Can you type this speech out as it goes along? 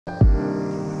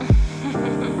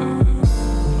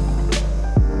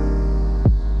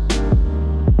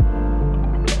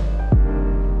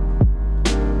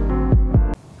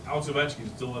Ovechkin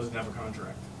still doesn't have a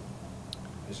contract,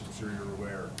 as I'm sure you're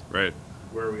aware. Right.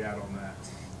 Where are we at on that?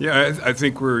 Yeah, I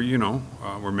think we're,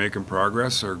 we're making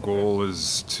progress. Our goal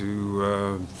is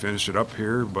to finish it up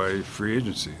here by free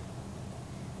agency.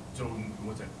 So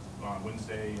what's that?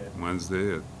 Wednesday?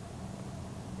 Wednesday,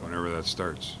 whenever that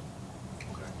starts.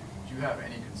 Okay. Do you have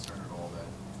any concern at all that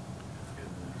it's going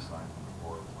to be signed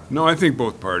before? No, I think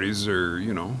both parties are,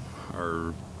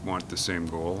 want the same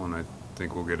goal, and I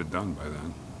think we'll get it done by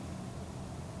then.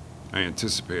 I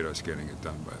anticipate us getting it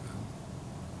done by then.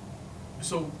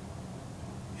 So,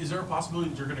 is there a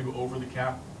possibility that you're going to go over the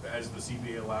cap as the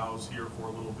CBA allows here for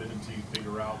a little bit until you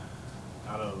figure out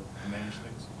how to manage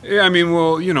things? Yeah, I mean,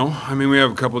 well, we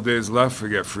have a couple of days left. We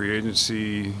got free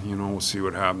agency. We'll see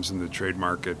what happens in the trade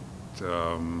market.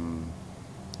 We'll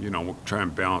try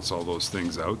and balance all those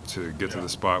things out to get to the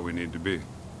spot we need to be.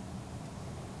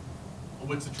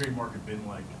 What's the trade market been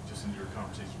like, just in your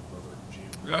conversations with other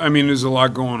GMs? I mean, there's a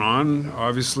lot going on,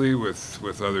 obviously,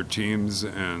 with other teams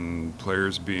and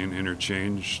players being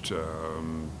interchanged.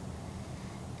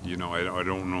 I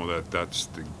don't know that that's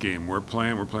the game we're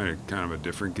playing. We're playing kind of a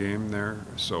different game there.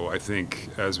 So I think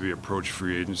as we approach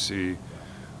free agency,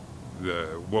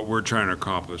 what we're trying to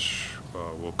accomplish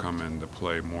will come into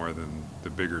play more than the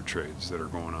bigger trades that are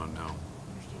going on now.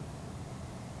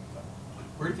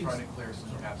 Where do you trying to clear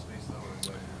some cap space, though? Or is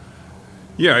that...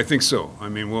 Yeah, I think so. I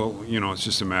mean, it's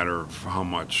just a matter of how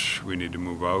much we need to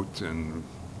move out, and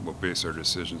we'll base our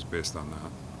decisions based on that. I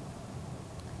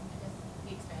guess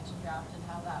the expansion draft and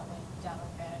how that went down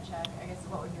with Fanatics. I guess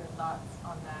what were your thoughts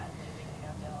on that, leaving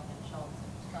MacLellan and Schultz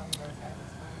and some of those guys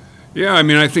exposed? Yeah, I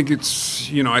mean, I think it's,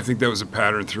 I think that was a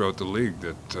pattern throughout the league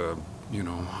that,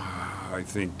 I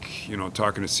think,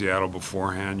 talking to Seattle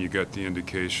beforehand, you got the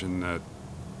indication that,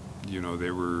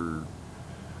 they were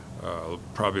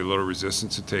probably a little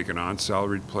resistant to taking on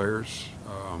salaried players.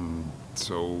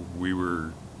 So we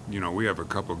were, we have a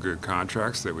couple good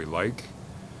contracts that we like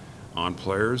on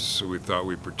players, so we thought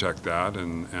we'd protect that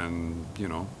and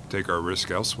take our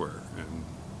risk elsewhere. And,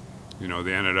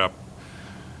 they ended up,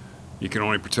 you can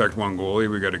only protect one goalie.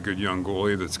 We got a good young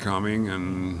goalie that's coming,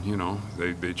 and,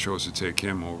 they chose to take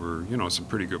him over, some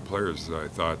pretty good players that I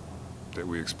thought that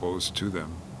we exposed to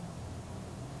them.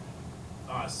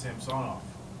 Samsonov,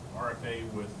 RFA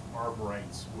with ARB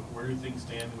rights. Where do things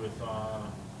stand with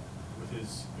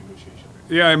his negotiation?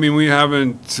 Yeah, I mean, we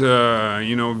haven't,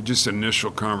 just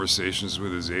initial conversations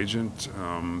with his agent.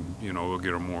 We'll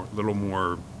get a little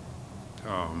more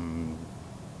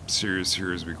serious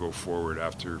here as we go forward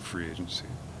after free agency.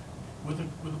 With a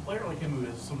player like him who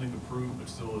has something to prove but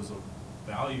still is a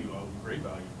value, a great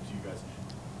value to you guys,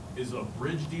 is a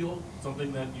bridge deal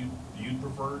something that you'd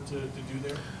prefer to do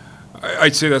there?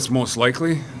 I'd say that's most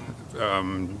likely,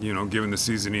 given the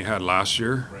season he had last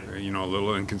year. Right. A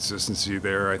little inconsistency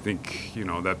there. I think,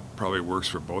 that probably works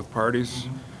for both parties.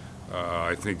 Mm-hmm.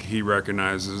 I think he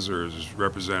recognizes, or his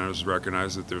representatives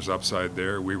recognize that there's upside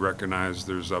there. We recognize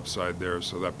there's upside there,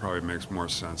 so that probably makes more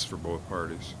sense for both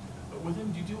parties. But with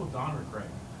him, do you deal with Don or Craig?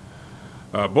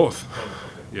 Both. Oh,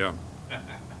 okay. Yeah.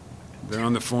 They're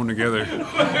on the phone together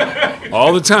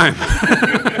all the time.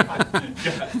 Got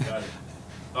it.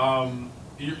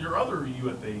 Your other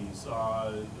UFAs,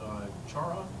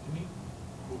 Chara, to me,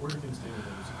 where do things stand with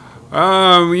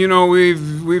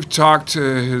those? We've talked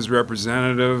to his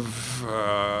representative.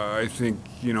 I think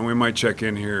we might check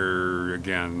in here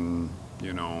again.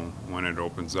 When it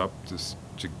opens up to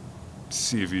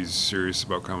see if he's serious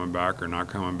about coming back or not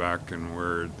coming back, and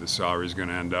where the salary is going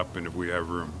to end up, and if we have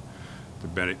room to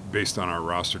based on our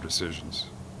roster decisions.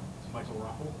 Is Michael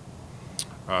Raffle?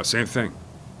 Same thing.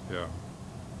 Yeah.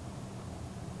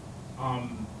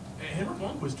 Henrik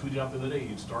Lundqvist tweeted out the other day he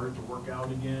had started to work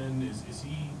out again. Is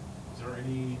there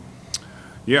any?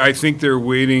 Yeah, I think they're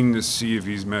waiting to see if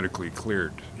he's medically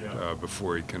cleared Yeah.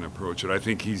 Before he can approach it. I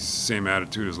think he's same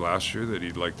attitude as last year, that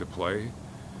he'd like to play,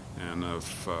 and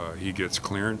if he gets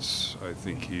clearance, I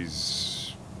think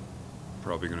he's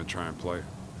probably going to try and play.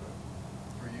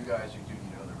 For you guys, you do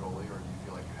need another goalie, or do you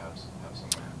feel like you have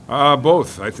someone?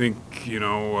 Both. I think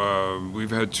we've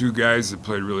had two guys that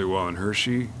played really well in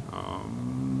Hershey.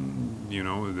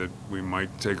 That we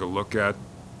might take a look at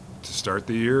to start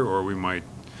the year, or we might,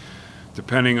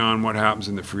 depending on what happens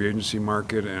in the free agency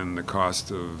market and the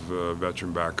cost of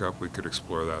veteran backup, we could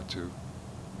explore that too.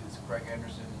 Is Craig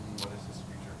Anderson, what is his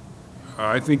future?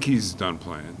 I think he's done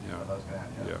playing, yeah. Oh, that was gonna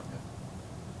happen, Yeah.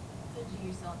 So do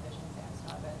you still envision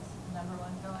Samsonov as number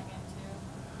one going into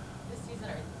this season,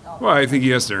 or? Well, I think he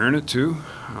has to earn it too.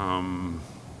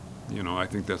 I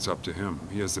think that's up to him.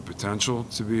 He has the potential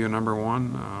to be a number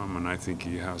one, and I think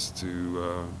he has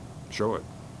to show it.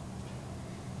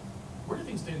 Where do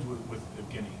things stand with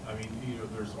Evgeny? I mean, you know,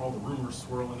 there's all the rumors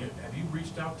swirling. Have you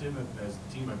reached out to him as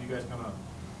a team? Have you guys kind of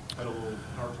had a little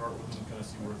heart-to-heart with him, kind of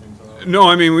see where things are? No,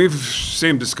 I mean,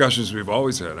 same discussions we've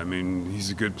always had. I mean, he's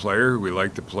a good player. We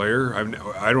like the player.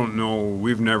 I don't know,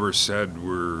 we've never said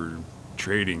we're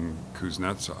trading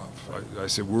Kuznetsov. I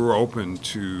said we're open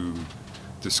to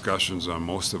discussions on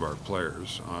most of our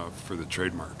players for the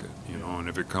trade market, you know, and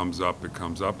if it comes up, it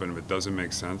comes up, and if it doesn't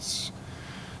make sense,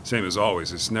 same as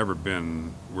always, it's never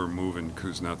been we're moving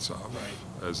Kuznetsov,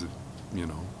 Right. as it, you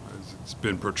know, as it's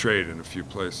been portrayed in a few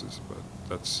places, but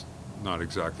that's not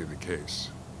exactly the case.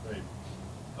 Right.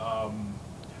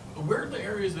 Where are the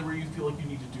areas where you feel like you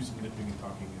need to do some nipping and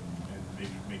tucking and maybe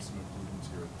make some improvements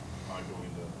here going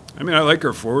into? I mean, I like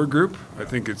our forward group. I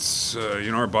think it's,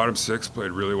 you know, our bottom six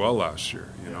played really well last year.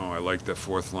 You know, I like that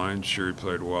fourth line. Sherry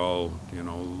played well. You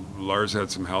know, Lars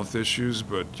had some health issues,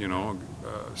 but, you know,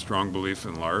 strong belief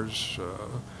in Lars.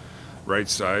 Right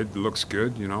side looks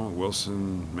good, you know,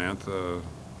 Wilson, Mantha,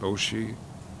 Oshie,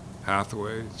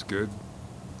 Hathaway, it's good.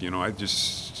 You know, I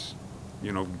just,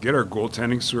 you know, get our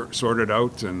goaltending sorted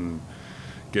out and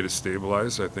get it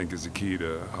stabilized, I think, is the key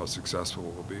to how successful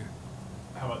we'll be.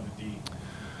 How about the D?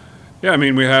 Yeah, I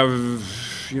mean, we have,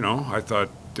 you know, I thought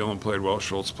Dylan played well,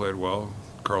 Schultz played well.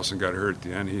 Carlson got hurt at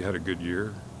the end. He had a good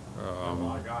year. A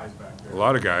lot of guys back there. A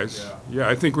lot of guys. Yeah, Yeah,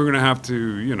 I think we're going to have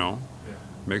to, you know, yeah.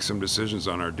 make some decisions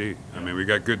on our D. I mean, we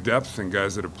got good depth and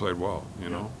guys that have played well, you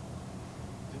know.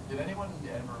 Did anyone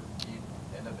ever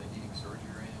end up needing surgery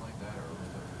or anything like that, or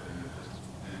was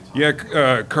it just?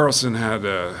 Yeah, Carlson had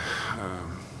a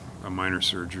minor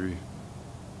surgery.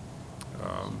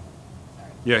 Sorry.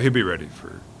 Yeah, he'll be ready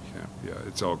for camp. Yeah,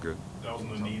 it's all good. That was in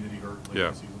the knee that he hurt late Yeah,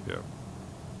 in the season.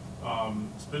 yeah.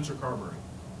 Spencer Carberry.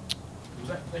 Was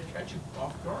that catch you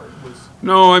off guard?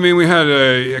 No, I mean, we had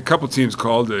a couple teams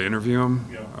called to interview him.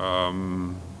 Yeah.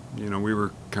 You know, we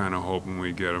were kind of hoping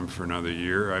we'd get him for another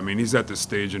year. I mean, he's at the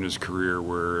stage in his career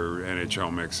where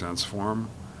NHL makes sense for him.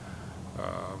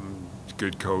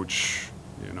 Good coach,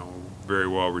 you know, very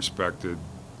well respected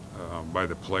by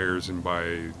the players and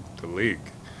by the league.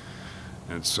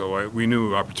 And so we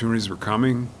knew opportunities were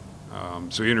coming.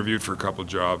 So he interviewed for a couple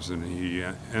jobs, and he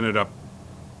ended up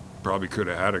probably could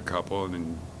have had a couple, and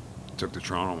then took the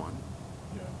Toronto one.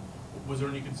 Yeah. Was there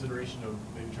any consideration of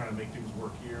maybe trying to make things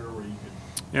work here, where you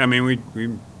could? Yeah, I mean,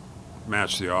 we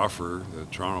matched the offer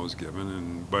that Toronto was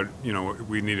given, but you know,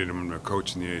 we needed him to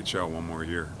coach in the AHL one more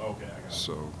year. Okay, I got it.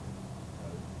 So.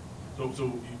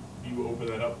 So you open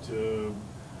that up to?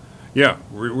 Yeah,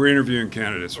 we're interviewing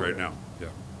candidates right now. Yeah.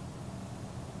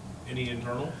 Any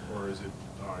internal, or is it?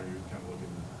 Are you kind of looking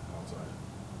outside?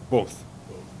 Both.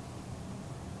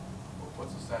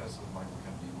 What's the status of Michael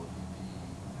Kennedy? Will he be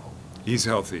healthy? He's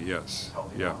healthy, yes.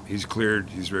 Healthy Yeah, now? he's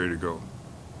cleared. He's ready to go.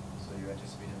 So you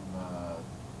anticipate him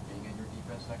being in your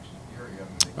defense next year? Or you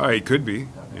have to make He could be.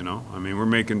 Okay. You know, I mean, we're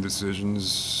making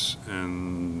decisions,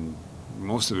 and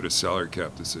most of it is salary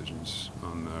cap decisions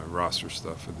on the roster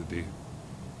stuff at the D.